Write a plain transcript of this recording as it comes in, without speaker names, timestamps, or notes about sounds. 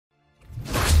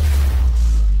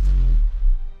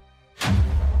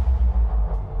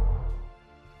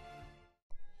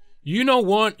You know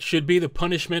what should be the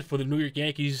punishment for the New York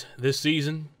Yankees this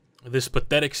season? This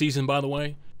pathetic season, by the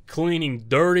way. Cleaning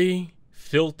dirty,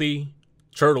 filthy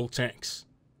turtle tanks.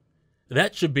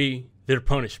 That should be their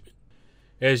punishment.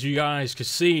 As you guys can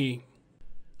see,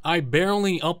 I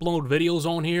barely upload videos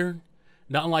on here.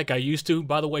 Not like I used to.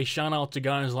 By the way, shout out to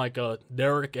guys like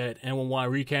Derek at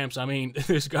NYY Recaps. I mean,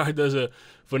 this guy does a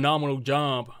phenomenal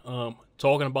job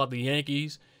talking about the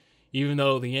Yankees, even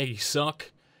though the Yankees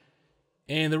suck.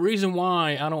 And the reason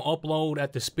why I don't upload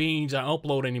at the speeds I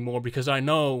upload anymore, because I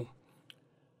know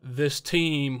this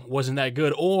team wasn't that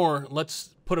good. Or, let's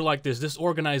put it like this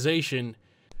organization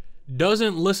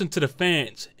doesn't listen to the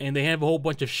fans, and they have a whole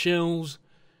bunch of shills,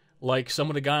 like some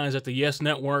of the guys at the Yes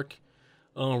Network.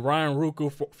 Ryan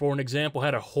Rucco, for an example,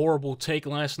 had a horrible take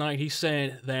last night. He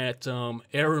said that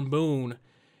Aaron Boone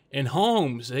and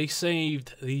Holmes, they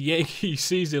saved the Yankees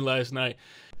season last night.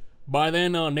 By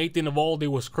then, Nathan Eovaldi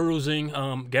was cruising.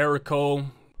 Garrett Cole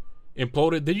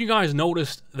imploded. Did you guys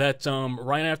notice that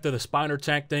right after the spider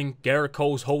tack thing, Garrett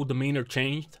Cole's whole demeanor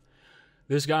changed?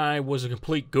 This guy was a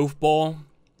complete goofball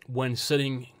when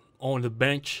sitting on the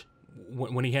bench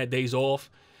when he had days off.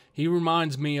 He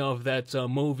reminds me of that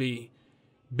movie,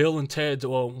 Bill and Ted's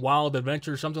Wild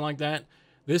Adventure, something like that.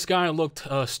 This guy looked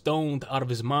stoned out of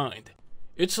his mind.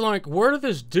 It's like, where did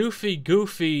this doofy,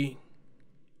 goofy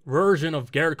version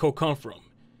of Garrett Cole come from?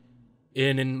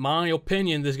 And in my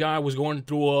opinion, this guy was going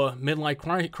through a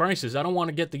midlife crisis. I don't want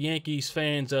to get the Yankees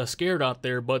fans scared out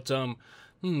there, but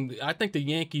I think the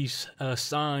Yankees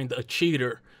signed a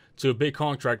cheater to a big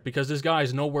contract, because this guy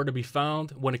is nowhere to be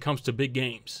found when it comes to big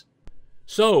games.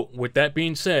 So, with that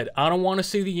being said, I don't want to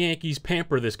see the Yankees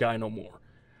pamper this guy no more.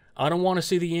 I don't want to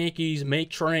see the Yankees make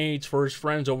trades for his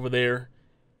friends over there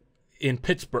in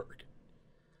Pittsburgh.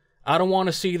 I don't want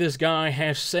to see this guy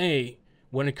have say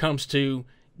when it comes to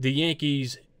the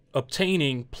Yankees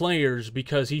obtaining players,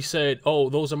 because he said, oh,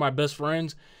 those are my best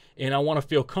friends, and I want to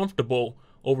feel comfortable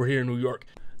over here in New York.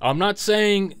 I'm not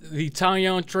saying the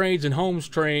Taillon trades and Holmes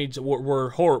trades were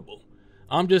horrible.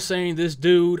 I'm just saying this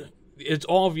dude, it's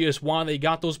obvious why they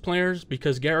got those players,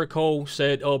 because Garrett Cole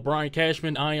said, oh, Brian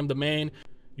Cashman, I am the man.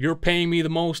 You're paying me the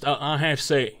most. I have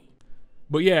say.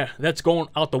 But yeah, that's going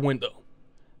out the window.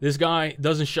 This guy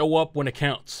doesn't show up when it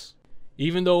counts.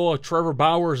 Even though Trevor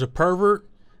Bauer is a pervert,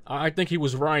 I think he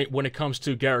was right when it comes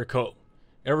to Garrett Cole.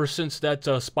 Ever since that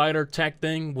spider tack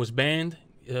thing was banned,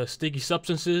 sticky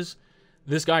substances,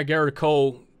 this guy Garrett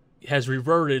Cole has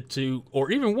reverted to,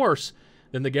 or even worse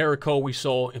than the Garrett Cole we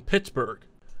saw in Pittsburgh.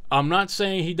 I'm not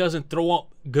saying he doesn't throw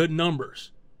up good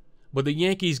numbers, but the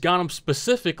Yankees got him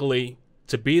specifically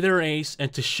to be their ace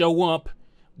and to show up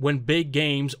when big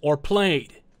games are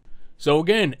played. So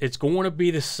again, it's going to be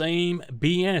the same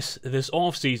BS this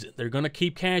offseason. They're going to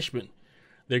keep Cashman.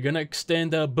 They're going to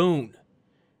extend Boone.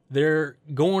 They're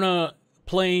going to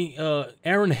play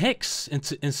Aaron Hicks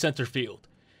in center field.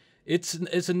 It's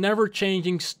a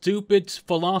never-changing, stupid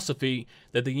philosophy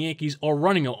that the Yankees are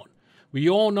running on. We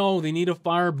all know they need to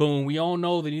fire Boone. We all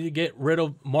know they need to get rid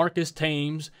of Marcus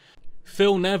Thames.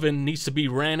 Phil Nevin needs to be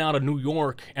ran out of New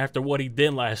York after what he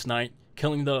did last night,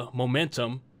 killing the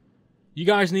momentum. You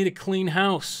guys need a clean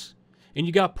house. And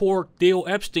you got poor Theo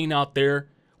Epstein out there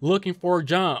looking for a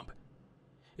job.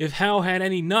 If Hal had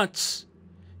any nuts,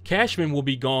 Cashman will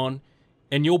be gone,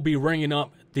 and you'll be ringing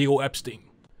up Theo Epstein.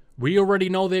 We already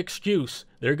know the excuse.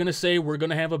 They're going to say we're going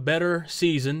to have a better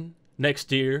season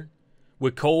next year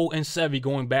with Cole and Sevy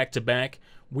going back-to-back.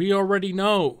 We already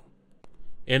know.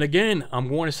 And again, I'm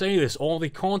going to say this. All the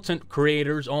content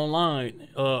creators online,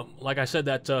 like I said,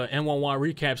 that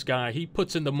NYY Recaps guy, he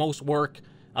puts in the most work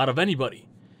out of anybody.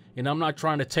 And I'm not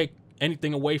trying to take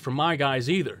anything away from my guys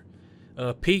either.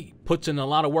 Pete puts in a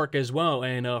lot of work as well,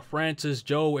 and Francis,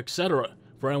 Joe, etc.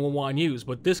 for NYYNEWS.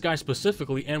 But this guy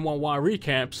specifically, NYY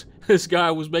Recaps, this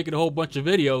guy was making a whole bunch of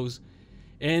videos,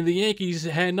 and the Yankees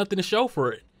had nothing to show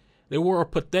for it. They were a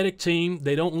pathetic team.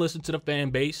 They don't listen to the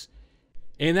fan base.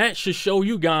 And that should show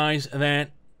you guys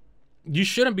that you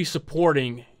shouldn't be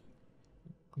supporting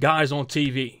guys on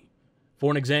TV.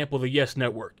 For an example, the Yes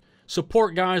Network.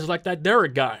 Support guys like that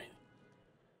Derek guy,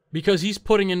 because he's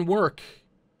putting in work.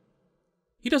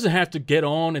 He doesn't have to get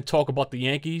on and talk about the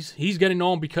Yankees. He's getting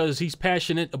on because he's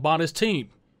passionate about his team.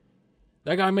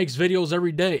 That guy makes videos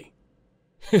every day.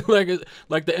 like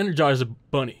the Energizer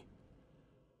Bunny.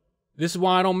 This is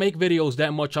why I don't make videos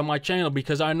that much on my channel,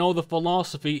 because I know the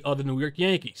philosophy of the New York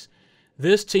Yankees.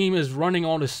 This team is running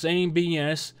on the same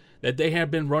BS that they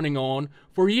have been running on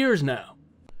for years now.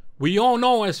 We all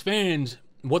know as fans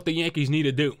what the Yankees need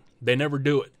to do. They never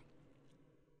do it.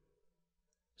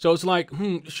 So it's like,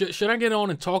 should I get on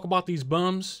and talk about these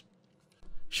bums?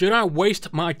 Should I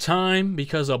waste my time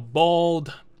because a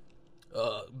bald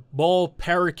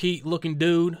parakeet-looking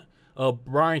dude,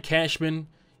 Brian Cashman,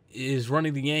 is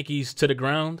running the Yankees to the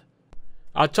ground?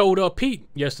 I told Pete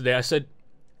yesterday, I said,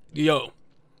 yo,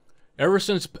 ever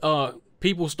since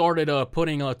people started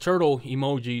putting turtle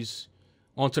emojis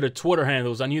onto their Twitter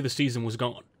handles, I knew the season was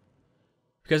gone.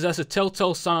 Because that's a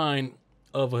telltale sign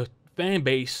of a fan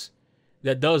base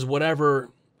that does whatever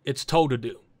it's told to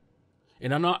do.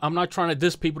 And I'm not trying to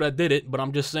diss people that did it, but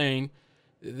I'm just saying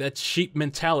that's sheep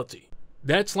mentality.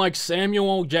 That's like Samuel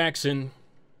L. Jackson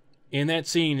in that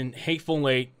scene in Hateful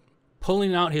Eight,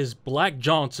 pulling out his Black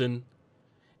Johnson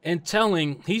and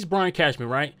telling, he's Brian Cashman,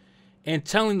 right? And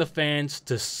telling the fans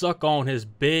to suck on his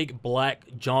big Black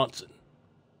Johnson.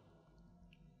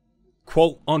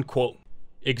 Quote, unquote.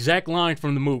 Exact line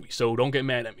from the movie, so don't get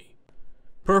mad at me.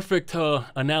 Perfect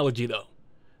analogy, though.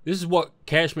 This is what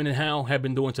Cashman and Hal have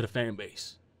been doing to the fan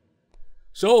base.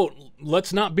 So,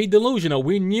 let's not be delusional.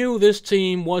 We knew this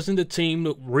team wasn't the team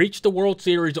to reach the World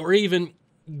Series or even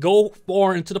go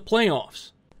far into the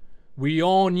playoffs. We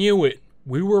all knew it.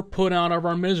 We were put out of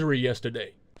our misery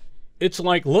yesterday. It's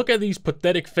like, look at these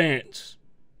pathetic fans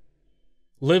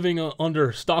living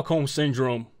under Stockholm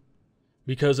Syndrome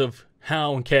because of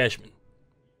Hal and Cashman.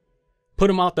 Put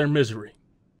them out their misery.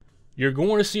 You're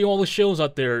going to see all the shows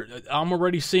out there. I'm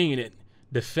already seeing it.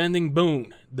 Defending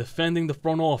Boone. Defending the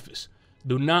front office.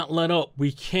 Do not let up.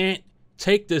 We can't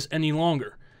take this any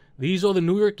longer. These are the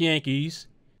New York Yankees,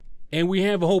 and we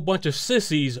have a whole bunch of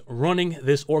sissies running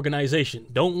this organization.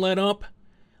 Don't let up.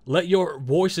 Let your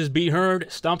voices be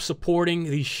heard. Stop supporting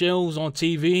these shows on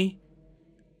TV.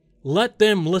 Let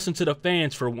them listen to the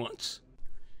fans for once.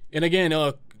 And again,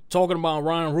 talking about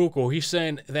Ryan Ruckel, he's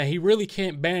saying that he really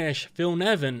can't bash Phil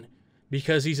Nevin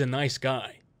because he's a nice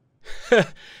guy.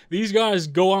 These guys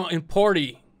go out and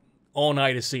party all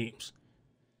night, it seems.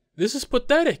 This is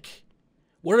pathetic.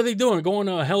 What are they doing? Going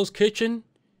to Hell's Kitchen?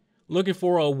 Looking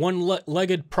for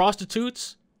one-legged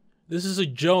prostitutes? This is a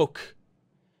joke.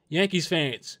 Yankees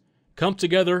fans, come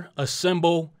together,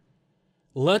 assemble.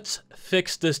 Let's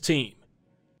fix this team.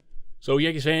 So,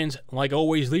 Yankees fans, like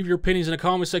always, leave your opinions in the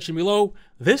comment section below.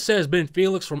 This has been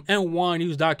Felix from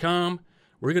NYYNEWS.com.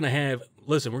 We're going to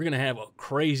have a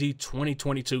crazy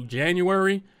 2022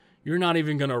 January. You're not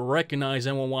even going to recognize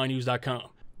NYYNEWS.com.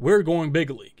 We're going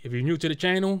big league. If you're new to the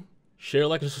channel, share,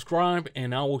 like, and subscribe,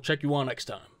 and I will check you out next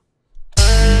time.